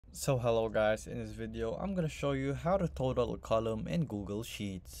So hello guys, in this video I'm gonna show you how to total a column in Google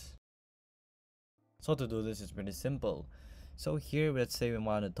Sheets. So to do this is pretty simple. So here let's say we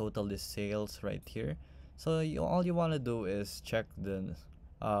want to total the sales right here. So all you want to do is check the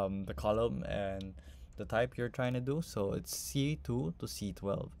column and the type you're trying to do. So it's C2 to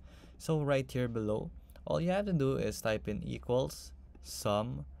C12. So right here below, all you have to do is type in equals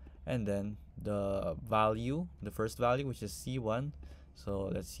sum and then the value, the first value, which is C1.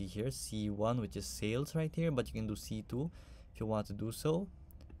 So let's see here, C1, which is sales right here, but you can do C2 if you want to do so,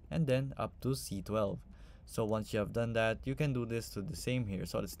 and then up to C12. So once you have done that, you can do this to the same here.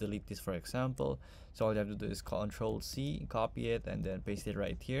 So let's delete this for example. So all you have to do is Control C, copy it, and then paste it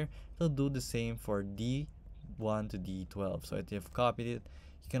right here. It'll do the same for D1 to D12. So if you've copied it,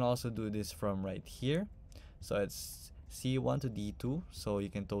 you can also do this from right here. So it's C1 to D2, so you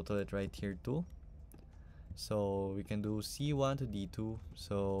can total it right here too. So we can do C1 to D2,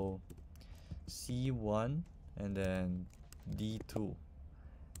 so C1 and then D2,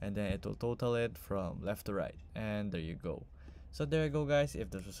 and then it will total it from left to right, and there you go. So there you go guys. If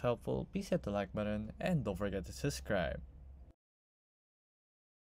this was helpful, please hit the like button and don't forget to subscribe.